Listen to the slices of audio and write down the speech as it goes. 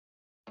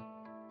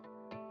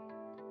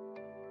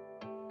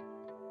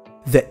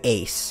The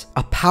ace,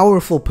 a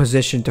powerful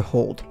position to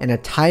hold, and a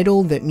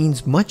title that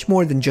means much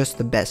more than just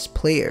the best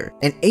player.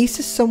 An ace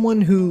is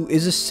someone who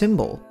is a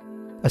symbol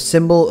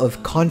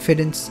of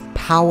confidence,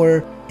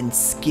 power, and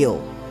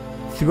skill.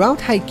 Throughout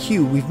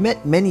Haikyuu, we've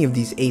met many of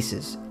these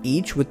aces,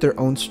 each with their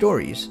own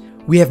stories.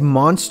 We have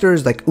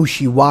monsters like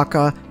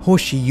Ushiwaka,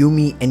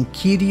 Hoshiumi, and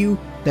Kiryu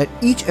that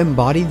each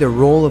embody the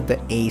role of the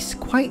ace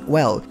quite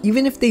well,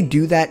 even if they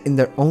do that in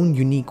their own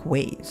unique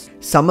ways.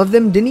 Some of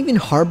them didn't even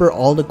harbor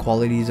all the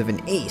qualities of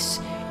an ace,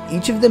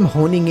 each of them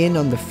honing in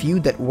on the few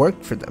that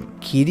worked for them.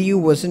 Kiryu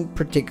wasn't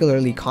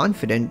particularly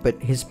confident,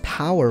 but his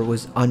power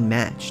was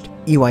unmatched.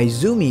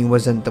 Iwaizumi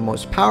wasn't the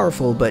most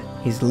powerful, but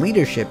his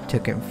leadership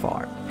took him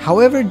far.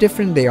 However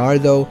different they are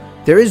though,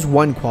 there is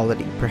one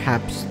quality,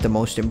 perhaps the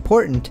most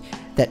important,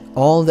 that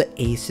all the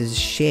aces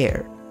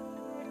share: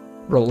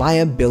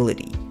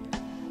 reliability.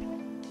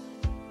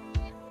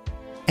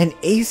 An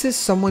ace is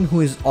someone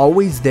who is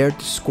always there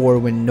to score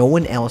when no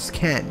one else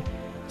can.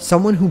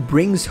 Someone who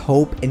brings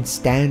hope and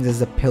stands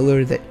as a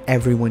pillar that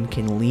everyone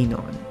can lean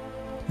on.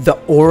 The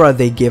aura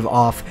they give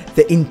off,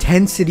 the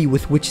intensity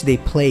with which they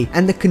play,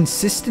 and the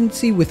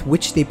consistency with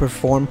which they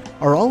perform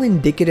are all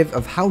indicative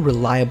of how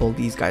reliable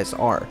these guys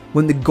are.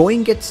 When the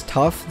going gets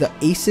tough, the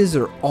aces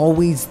are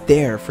always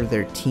there for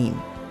their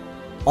team.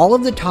 All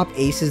of the top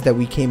aces that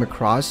we came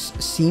across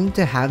seem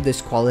to have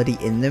this quality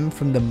in them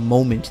from the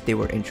moment they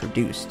were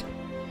introduced.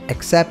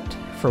 Except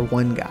for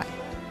one guy.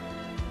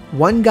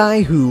 One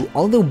guy who,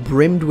 although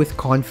brimmed with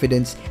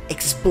confidence,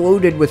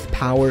 exploded with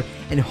power,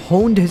 and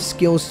honed his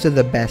skills to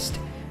the best,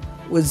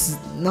 was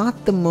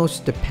not the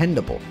most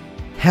dependable.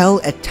 Hell,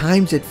 at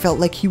times it felt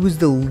like he was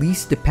the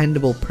least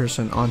dependable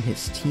person on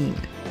his team.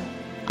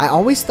 I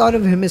always thought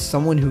of him as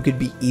someone who could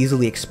be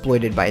easily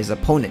exploited by his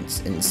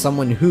opponents, and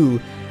someone who,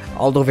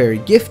 although very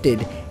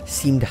gifted,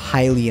 seemed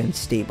highly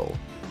unstable.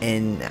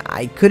 And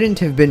I couldn't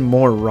have been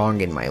more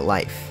wrong in my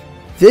life.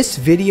 This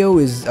video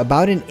is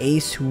about an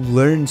ace who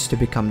learns to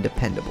become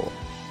dependable.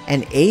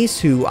 An ace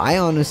who I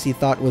honestly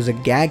thought was a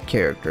gag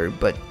character,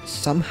 but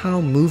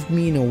somehow moved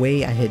me in a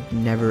way I had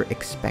never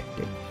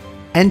expected.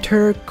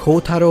 Enter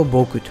Koutaro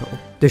Bokuto,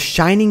 the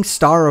shining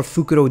star of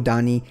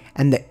Fukurodani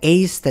and the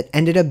ace that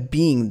ended up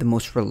being the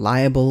most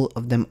reliable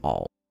of them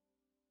all.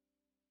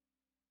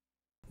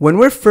 When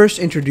we're first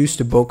introduced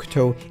to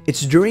Bokuto,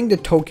 it's during the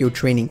Tokyo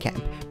training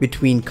camp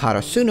between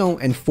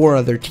Karasuno and 4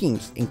 other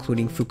teams,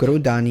 including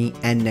Fukurodani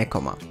and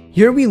Nekoma.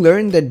 Here we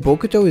learn that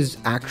Bokuto is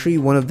actually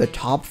one of the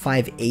top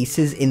 5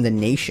 aces in the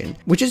nation,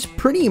 which is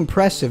pretty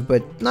impressive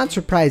but not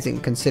surprising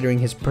considering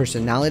his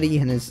personality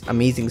and his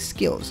amazing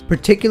skills,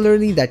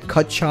 particularly that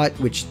cut shot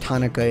which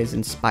Tanaka is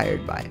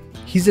inspired by.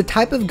 He's the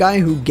type of guy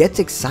who gets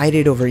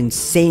excited over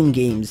insane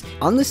games,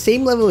 on the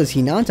same level as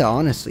Hinata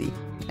honestly,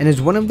 and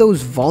is one of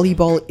those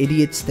volleyball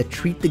idiots that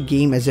treat the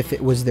game as if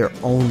it was their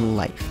own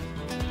life.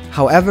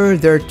 However,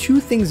 there are 2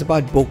 things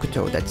about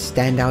Bokuto that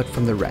stand out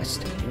from the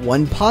rest.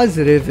 One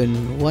positive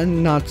and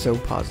one not so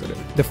positive.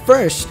 The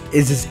first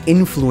is his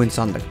influence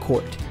on the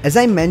court. As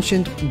I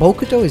mentioned,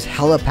 Bokuto is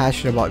hella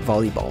passionate about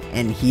volleyball,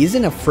 and he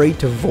isn't afraid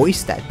to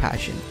voice that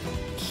passion.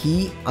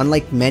 He,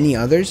 unlike many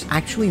others,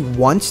 actually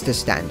wants to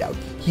stand out.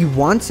 He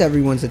wants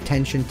everyone's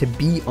attention to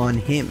be on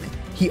him.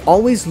 He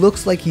always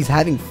looks like he's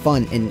having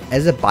fun, and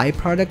as a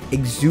byproduct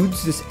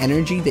exudes this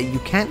energy that you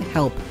can't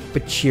help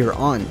but cheer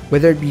on.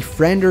 Whether it be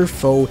friend or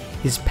foe,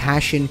 his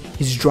passion,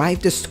 his drive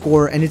to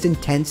score, and his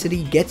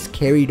intensity gets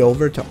carried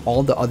over to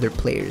all the other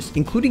players,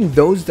 including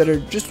those that are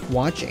just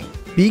watching.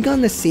 Being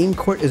on the same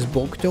court as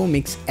Bokuto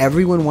makes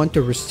everyone want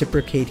to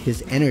reciprocate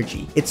his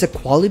energy. It's a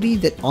quality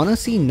that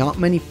honestly not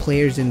many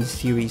players in the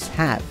series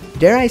have.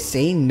 Dare I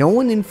say, no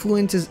one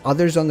influences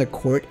others on the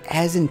court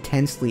as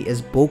intensely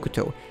as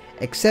Bokuto,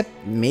 except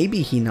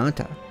maybe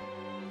Hinata.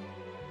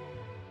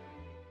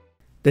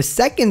 The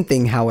second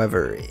thing,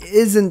 however,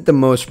 isn't the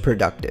most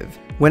productive.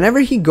 Whenever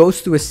he goes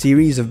through a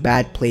series of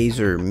bad plays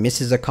or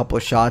misses a couple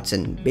shots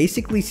and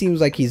basically seems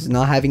like he's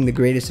not having the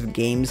greatest of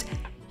games,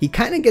 he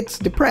kinda gets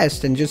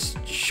depressed and just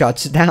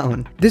shuts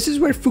down. This is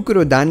where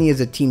Fukurodani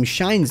as a team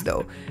shines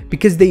though,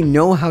 because they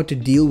know how to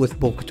deal with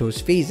Bokuto's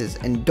phases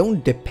and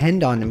don't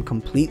depend on him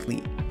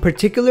completely.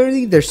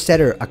 Particularly their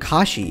setter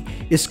Akashi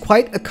is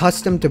quite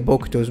accustomed to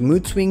Bokuto's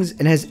mood swings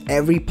and has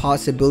every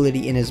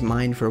possibility in his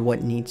mind for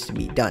what needs to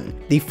be done.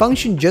 They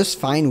function just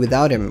fine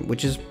without him,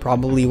 which is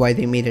probably why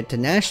they made it to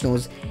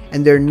nationals,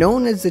 and they're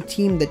known as the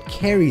team that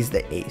carries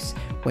the ace,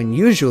 when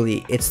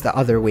usually it's the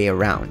other way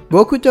around.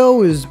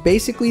 Bokuto is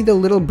basically the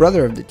little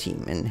brother of the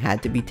team and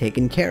had to be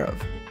taken care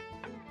of.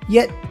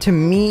 Yet, to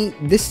me,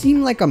 this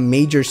seemed like a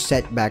major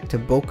setback to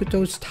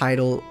Bokuto's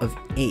title of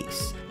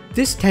ace.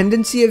 This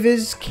tendency of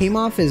his came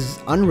off as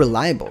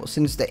unreliable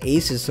since the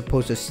ace is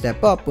supposed to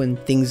step up when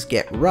things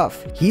get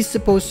rough. He's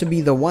supposed to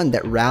be the one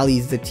that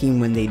rallies the team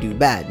when they do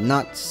bad,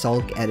 not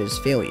sulk at his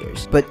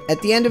failures. But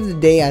at the end of the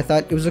day, I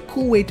thought it was a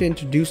cool way to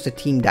introduce the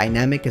team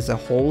dynamic as a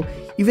whole,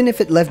 even if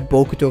it left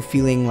Bokuto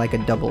feeling like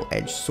a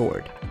double-edged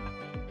sword.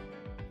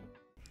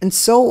 And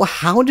so,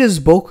 how does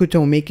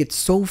Bokuto make it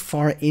so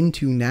far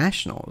into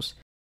nationals?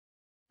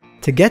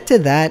 To get to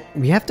that,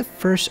 we have to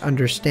first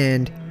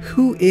understand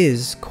who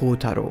is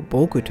Koutaro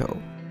Bokuto.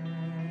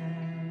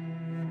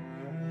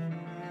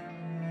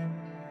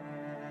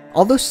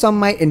 Although some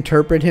might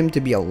interpret him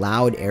to be a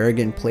loud,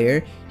 arrogant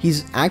player,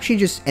 he's actually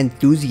just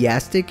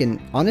enthusiastic and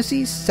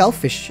honestly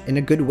selfish in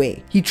a good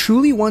way. He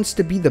truly wants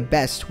to be the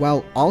best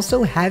while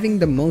also having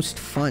the most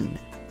fun.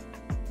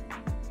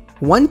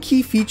 One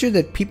key feature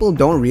that people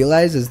don't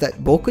realize is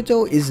that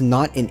Bokuto is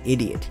not an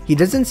idiot. He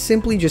doesn't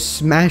simply just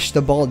smash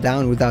the ball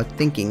down without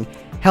thinking.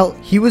 Hell,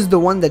 he was the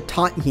one that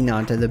taught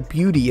Hinata the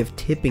beauty of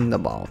tipping the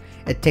ball,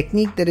 a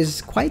technique that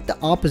is quite the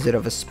opposite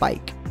of a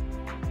spike.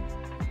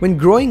 When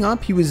growing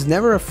up, he was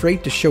never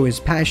afraid to show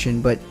his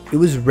passion, but it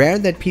was rare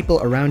that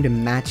people around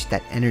him matched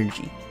that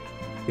energy.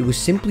 It was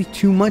simply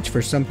too much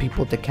for some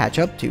people to catch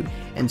up to,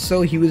 and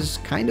so he was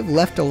kind of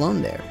left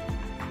alone there.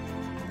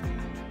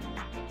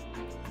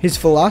 His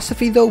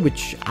philosophy though,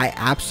 which I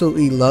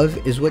absolutely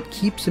love, is what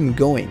keeps him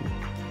going,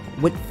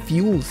 what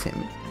fuels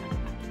him.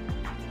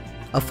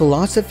 A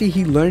philosophy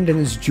he learned in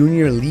his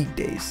junior league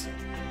days.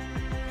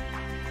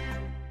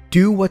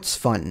 Do what's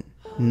fun,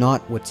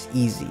 not what's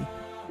easy.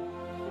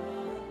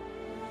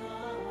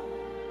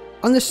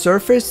 On the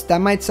surface, that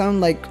might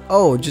sound like,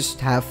 oh, just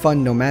have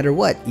fun no matter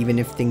what, even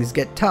if things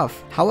get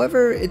tough.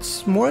 However,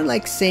 it's more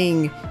like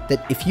saying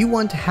that if you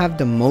want to have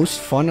the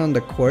most fun on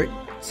the court,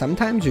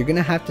 sometimes you're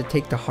gonna have to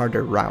take the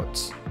harder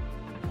routes.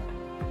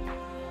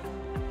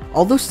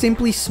 Although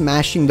simply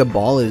smashing the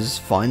ball is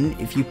fun,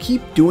 if you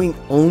keep doing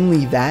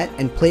only that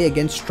and play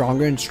against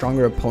stronger and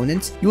stronger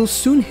opponents, you'll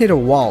soon hit a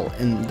wall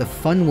and the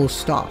fun will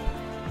stop.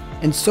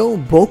 And so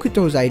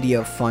Bokuto's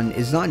idea of fun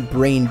is not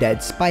brain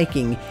dead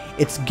spiking,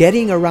 it's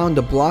getting around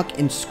the block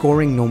and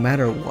scoring no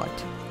matter what.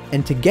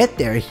 And to get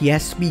there, he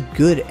has to be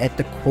good at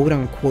the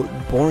quote-unquote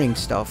boring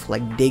stuff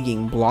like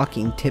digging,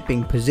 blocking,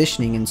 tipping,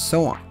 positioning, and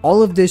so on.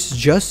 All of this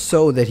just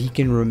so that he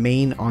can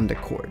remain on the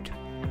court.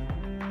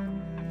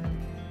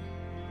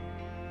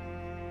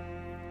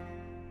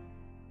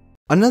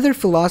 Another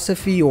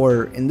philosophy,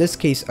 or in this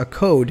case a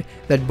code,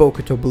 that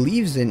Bokuto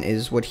believes in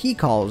is what he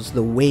calls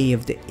the way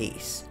of the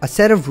ace. A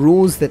set of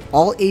rules that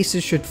all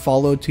aces should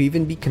follow to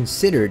even be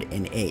considered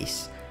an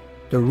ace.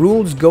 The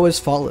rules go as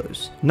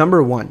follows.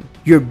 Number 1,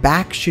 your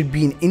back should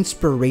be an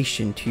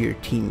inspiration to your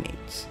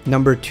teammates.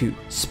 Number 2,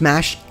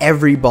 smash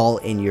every ball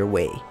in your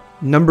way.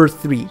 Number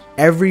 3,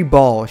 every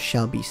ball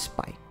shall be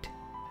spiked.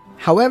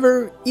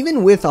 However,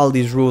 even with all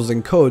these rules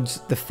and codes,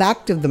 the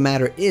fact of the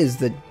matter is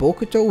that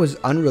Bokuto was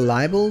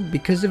unreliable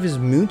because of his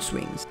mood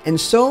swings. And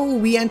so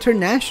we enter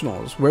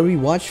Nationals, where we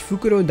watch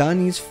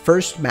Fukurodani's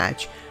first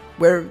match,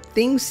 where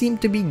things seem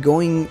to be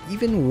going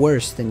even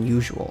worse than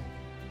usual.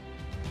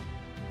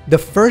 The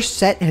first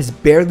set has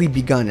barely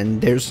begun and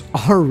there's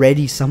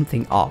already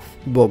something off.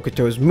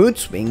 Bokuto's mood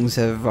swings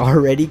have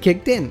already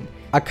kicked in.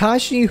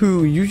 Akashi,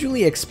 who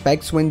usually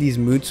expects when these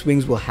mood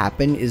swings will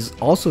happen, is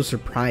also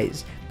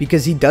surprised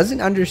because he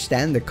doesn't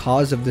understand the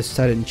cause of this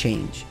sudden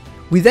change.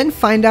 We then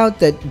find out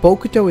that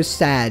Bokuto is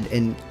sad,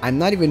 and I'm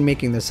not even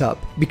making this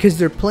up, because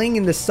they're playing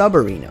in the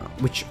sub-arena,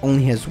 which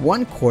only has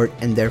 1 court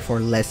and therefore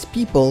less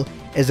people,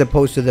 as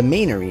opposed to the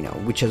main arena,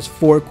 which has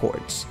 4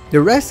 courts.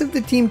 The rest of the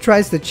team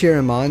tries to cheer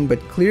him on,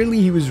 but clearly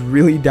he was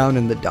really down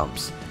in the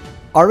dumps.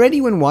 Already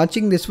when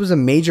watching, this was a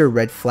major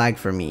red flag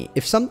for me.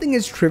 If something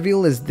as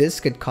trivial as this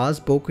could cause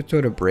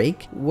Bokuto to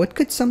break, what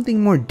could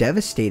something more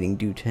devastating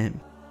do to him?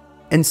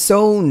 And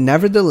so,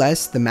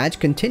 nevertheless, the match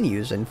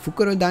continues and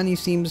Fukurodani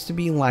seems to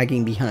be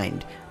lagging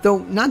behind, though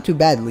not too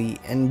badly,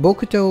 and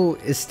Bokuto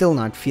is still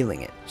not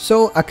feeling it.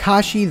 So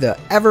Akashi, the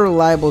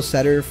ever-reliable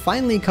setter,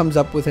 finally comes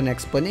up with an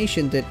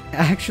explanation that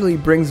actually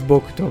brings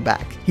Bokuto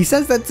back. He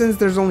says that since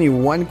there's only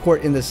 1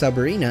 court in the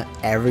sub-arena,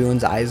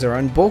 everyone's eyes are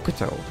on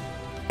Bokuto.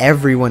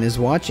 Everyone is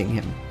watching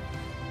him.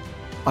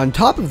 On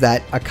top of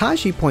that,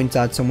 Akashi points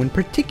out someone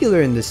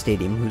particular in the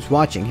stadium who's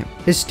watching him,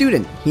 his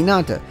student,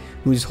 Hinata,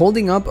 who's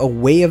holding up a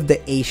Way of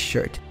the Ace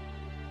shirt.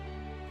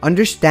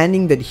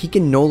 Understanding that he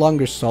can no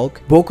longer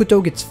sulk,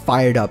 Bokuto gets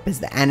fired up as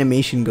the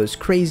animation goes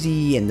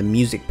crazy and the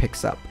music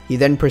picks up. He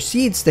then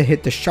proceeds to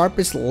hit the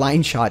sharpest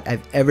line shot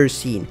I've ever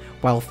seen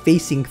while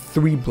facing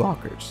 3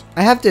 blockers.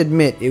 I have to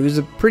admit, it was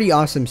a pretty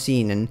awesome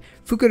scene and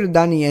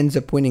Fukurodani ends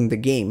up winning the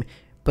game,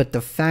 but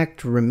the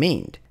fact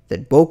remained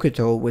that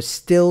Bokuto was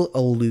still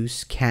a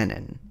loose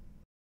cannon.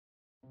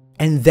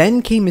 And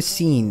then came a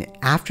scene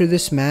after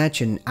this match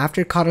and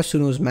after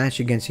Karasuno's match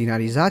against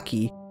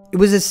Inarizaki. It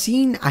was a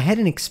scene I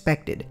hadn't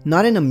expected,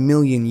 not in a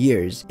million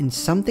years, and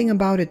something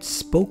about it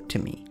spoke to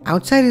me.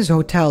 Outside his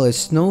hotel as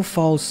snow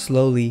falls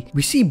slowly,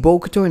 we see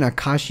Bokuto and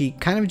Akashi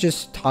kind of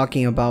just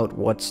talking about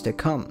what's to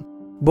come.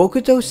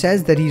 Bokuto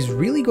says that he's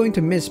really going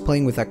to miss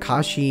playing with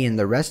Akashi and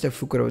the rest of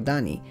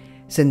Fukurodani,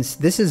 since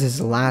this is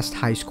his last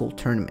high school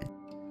tournament.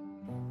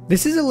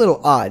 This is a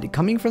little odd,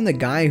 coming from the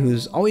guy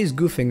who's always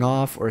goofing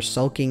off or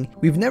sulking.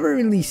 We've never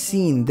really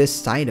seen this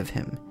side of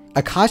him.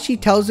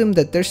 Akashi tells him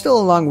that there's still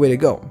a long way to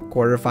go.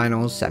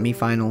 Quarterfinals,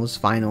 semifinals,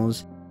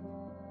 finals.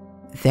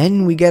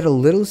 Then we get a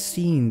little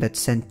scene that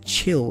sent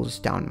chills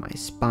down my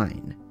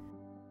spine.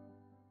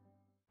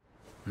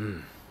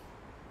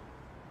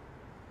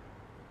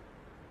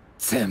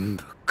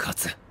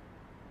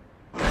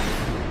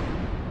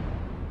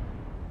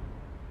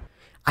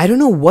 I don't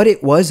know what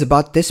it was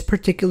about this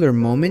particular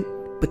moment,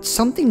 but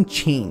something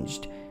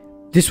changed.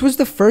 This was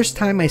the first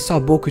time I saw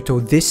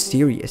Bokuto this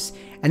serious,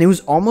 and it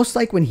was almost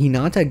like when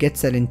Hinata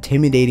gets that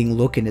intimidating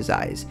look in his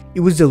eyes. It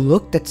was a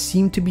look that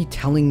seemed to be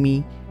telling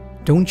me,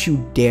 don't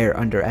you dare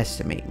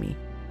underestimate me.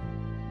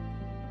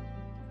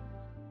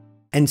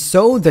 And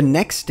so the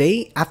next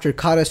day, after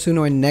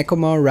Karasuno and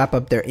Nekoma wrap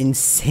up their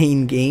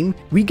insane game,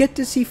 we get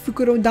to see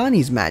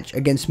Fukurodani's match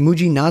against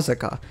Muji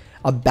Nazaka,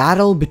 a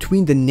battle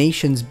between the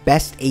nation's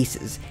best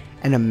aces,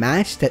 and a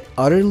match that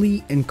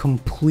utterly and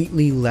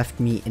completely left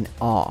me in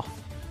awe.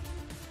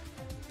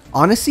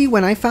 Honestly,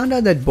 when I found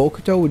out that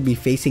Bokuto would be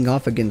facing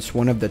off against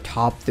one of the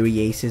top 3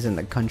 aces in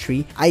the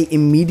country, I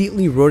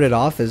immediately wrote it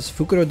off as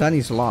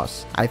Fukurodani's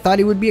loss. I thought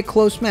it would be a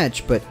close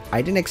match, but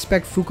I didn't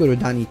expect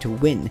Fukurodani to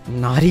win,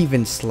 not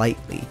even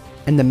slightly.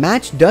 And the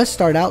match does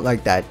start out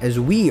like that, as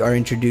we are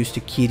introduced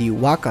to Kiryu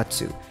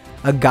Wakatsu,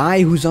 a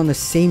guy who's on the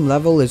same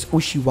level as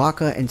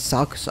Ushiwaka and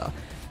Sakusa,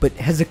 but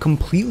has a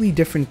completely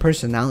different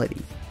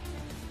personality.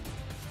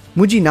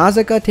 Muji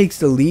Nazaka takes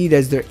the lead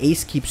as their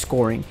ace keeps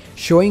scoring,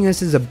 showing us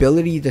his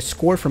ability to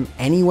score from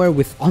anywhere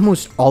with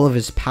almost all of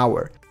his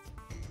power.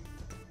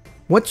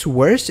 What's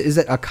worse is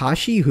that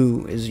Akashi,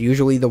 who is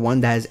usually the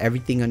one that has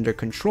everything under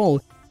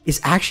control,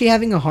 is actually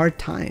having a hard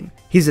time.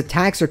 His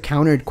attacks are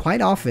countered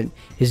quite often,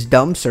 his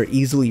dumps are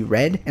easily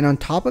read, and on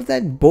top of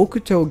that,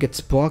 Bokuto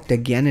gets blocked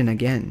again and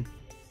again.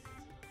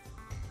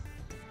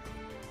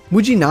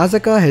 Muji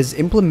Nazaka has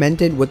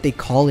implemented what they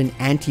call an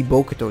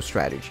anti-Bokuto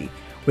strategy,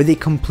 where they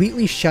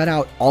completely shut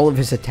out all of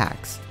his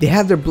attacks. They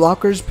have their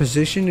blockers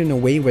positioned in a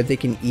way where they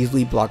can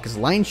easily block his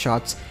line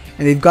shots,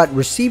 and they've got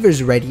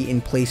receivers ready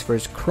in place for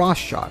his cross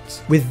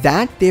shots. With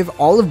that, they have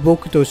all of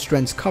Bokuto's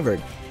strengths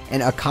covered,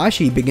 and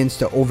Akashi begins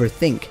to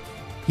overthink.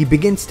 He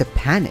begins to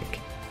panic.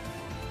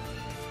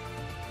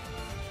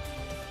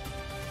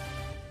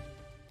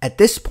 At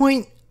this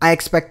point, I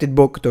expected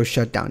Bokuto's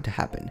shutdown to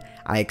happen.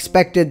 I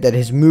expected that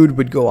his mood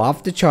would go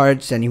off the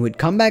charts and he would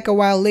come back a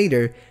while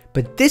later,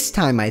 but this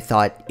time I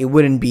thought it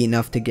wouldn't be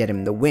enough to get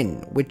him the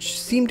win, which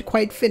seemed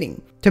quite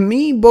fitting. To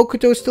me,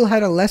 Bokuto still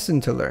had a lesson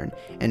to learn,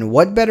 and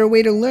what better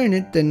way to learn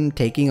it than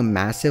taking a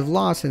massive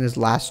loss in his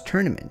last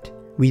tournament.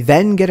 We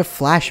then get a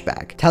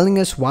flashback telling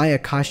us why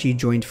Akashi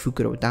joined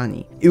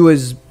Fukurodani. It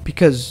was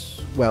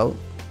because, well,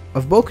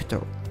 of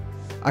Bokuto.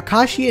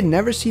 Akashi had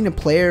never seen a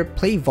player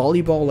play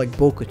volleyball like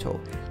Bokuto,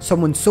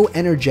 someone so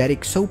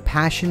energetic, so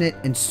passionate,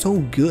 and so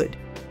good.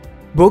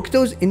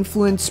 Bokuto's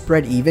influence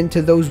spread even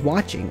to those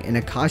watching, and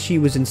Akashi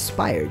was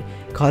inspired,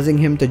 causing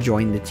him to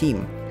join the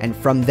team. And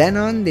from then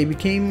on, they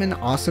became an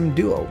awesome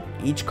duo,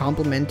 each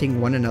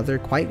complementing one another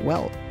quite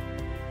well.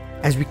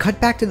 As we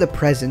cut back to the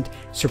present,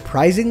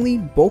 surprisingly,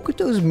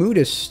 Bokuto's mood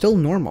is still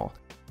normal.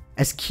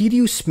 As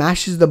Kiryu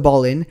smashes the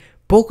ball in,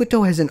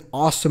 Bokuto has an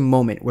awesome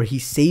moment where he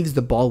saves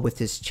the ball with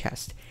his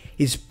chest,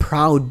 his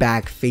proud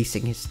back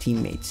facing his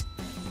teammates.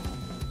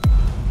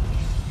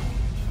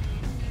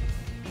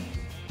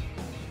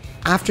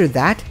 After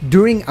that,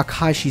 during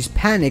Akashi's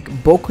panic,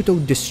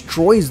 Bokuto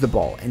destroys the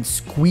ball and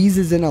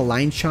squeezes in a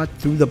line shot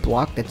through the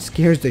block that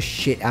scares the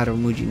shit out of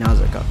Muji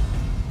Nazaka.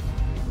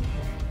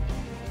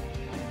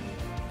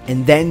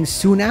 And then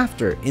soon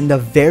after, in the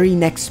very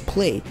next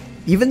play,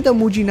 even though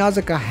Muji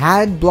Nazaka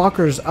had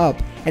blockers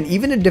up and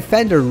even a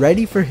defender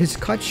ready for his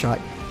cut shot,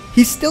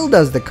 he still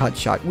does the cut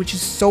shot, which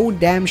is so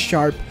damn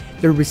sharp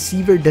the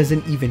receiver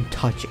doesn't even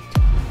touch it.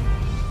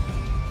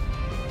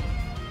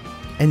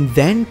 And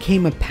then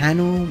came a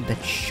panel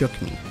that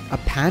shook me. A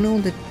panel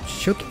that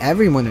shook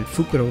everyone at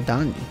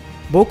Fukurodani.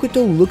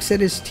 Bokuto looks at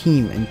his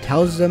team and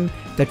tells them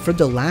that for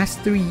the last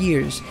 3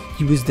 years,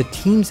 he was the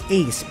team's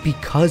ace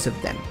because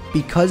of them,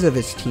 because of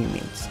his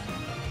teammates.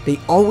 They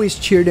always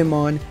cheered him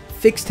on,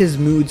 fixed his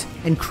moods,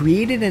 and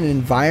created an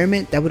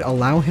environment that would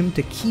allow him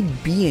to keep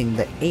being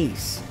the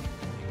ace.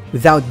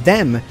 Without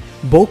them,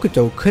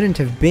 Bokuto couldn't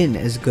have been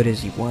as good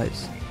as he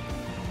was.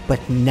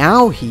 But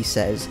now, he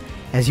says,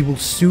 as he will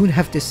soon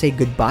have to say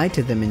goodbye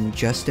to them in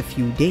just a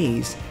few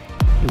days,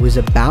 it was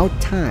about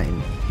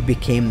time he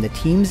became the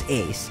team's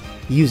ace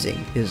using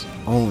his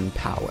own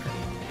power.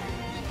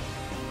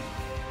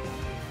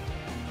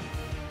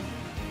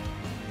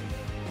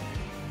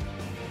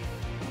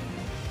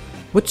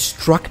 What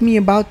struck me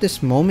about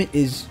this moment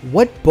is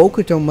what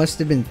Bokuto must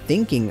have been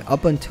thinking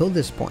up until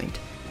this point.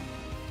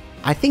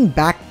 I think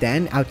back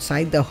then,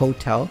 outside the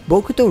hotel,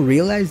 Bokuto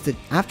realized that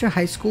after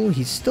high school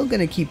he's still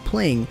gonna keep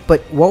playing,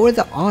 but what were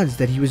the odds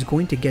that he was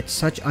going to get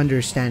such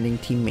understanding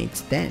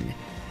teammates then?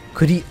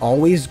 Could he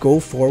always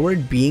go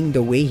forward being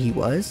the way he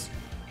was?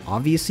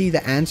 Obviously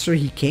the answer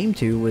he came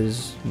to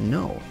was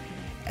no.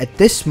 At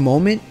this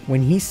moment,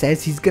 when he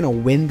says he's gonna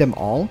win them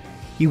all,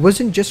 he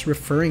wasn't just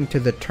referring to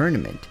the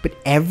tournament, but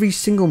every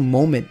single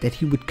moment that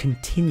he would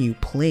continue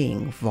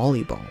playing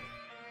volleyball.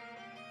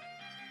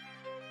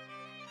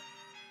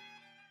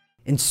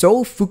 And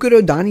so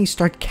Fukurodani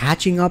start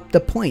catching up the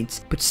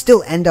points, but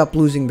still end up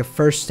losing the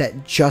first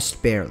set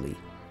just barely.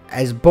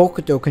 As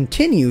Bokuto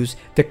continues,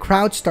 the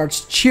crowd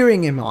starts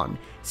cheering him on,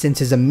 since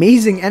his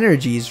amazing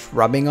energy is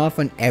rubbing off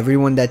on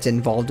everyone that's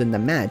involved in the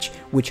match,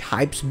 which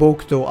hypes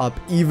Bokuto up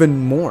even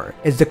more.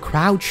 As the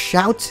crowd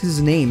shouts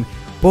his name,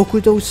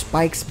 Bokuto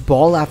spikes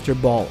ball after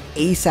ball,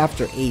 ace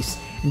after ace,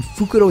 and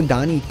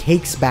Fukurodani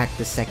takes back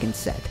the second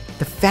set.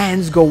 The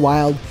fans go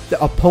wild,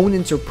 the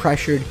opponents are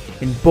pressured,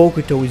 and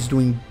Bokuto is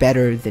doing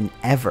better than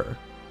ever.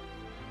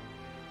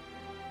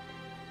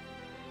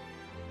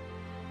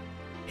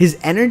 His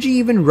energy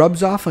even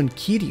rubs off on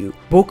Kiryu.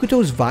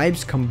 Bokuto's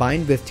vibes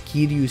combined with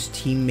Kiryu's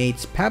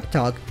teammates' pep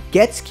talk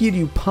gets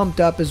Kiryu pumped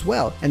up as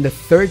well, and the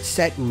third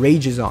set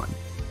rages on.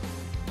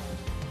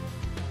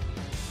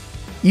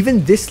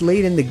 Even this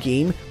late in the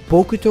game,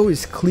 Bokuto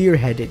is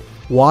clear-headed,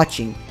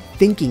 watching,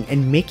 thinking,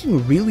 and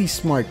making really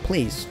smart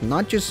plays,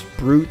 not just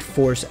brute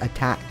force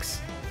attacks.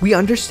 We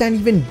understand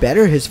even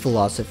better his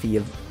philosophy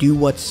of do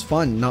what's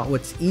fun, not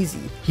what's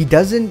easy. He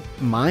doesn't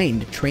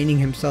mind training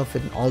himself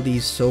in all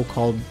these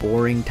so-called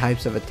boring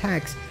types of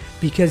attacks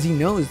because he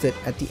knows that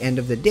at the end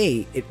of the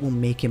day, it will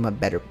make him a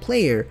better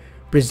player,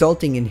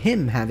 resulting in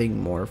him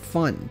having more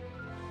fun.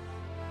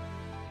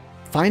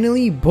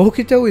 Finally,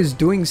 Bokuto is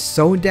doing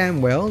so damn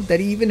well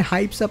that he even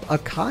hypes up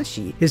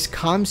Akashi, his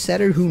calm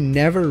setter who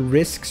never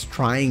risks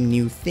trying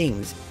new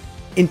things,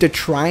 into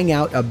trying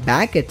out a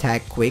back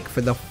attack quick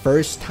for the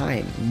first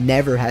time,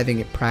 never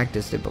having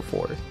practiced it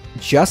before.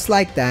 Just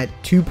like that,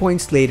 2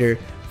 points later,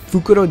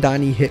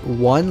 Fukurodani hit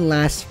one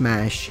last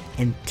smash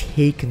and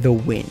take the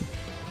win,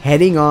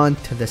 heading on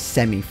to the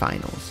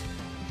semifinals.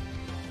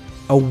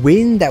 A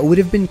win that would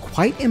have been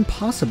quite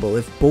impossible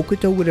if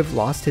Bokuto would have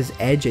lost his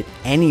edge at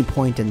any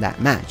point in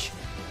that match.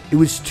 It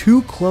was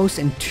too close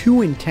and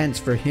too intense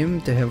for him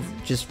to have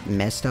just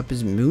messed up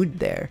his mood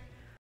there.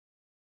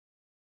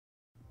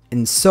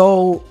 And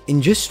so,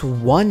 in just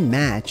one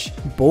match,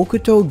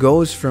 Bokuto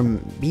goes from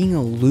being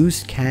a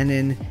loose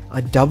cannon,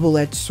 a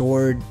double-edged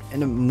sword,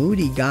 and a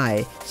moody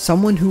guy,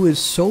 someone who is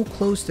so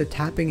close to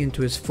tapping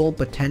into his full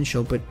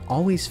potential but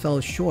always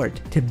fell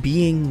short, to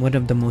being one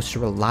of the most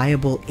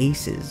reliable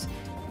aces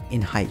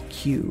in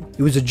Haikyuu.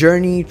 It was a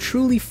journey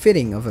truly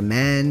fitting of a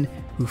man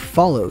who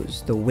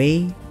follows the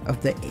way of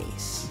the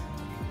ace.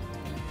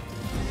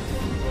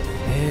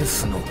 エー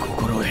スの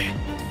心得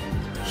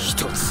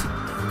一つ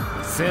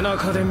背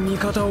中で味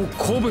方を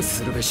鼓舞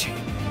するべし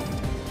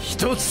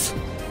一つ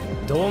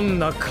どん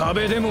な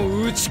壁で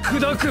も打ち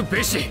砕く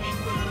べし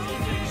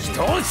一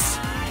つ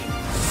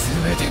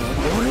全てのボ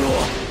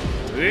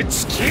ールを打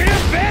ち切る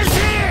べし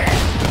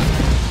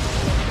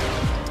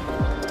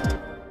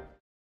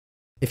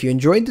If you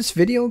enjoyed this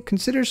video,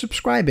 consider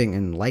subscribing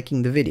and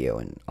liking the video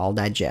and all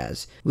that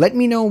jazz. Let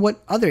me know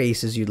what other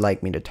aces you'd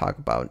like me to talk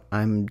about.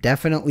 I'm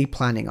definitely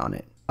planning on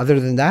it. Other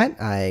than that,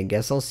 I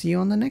guess I'll see you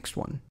on the next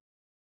one.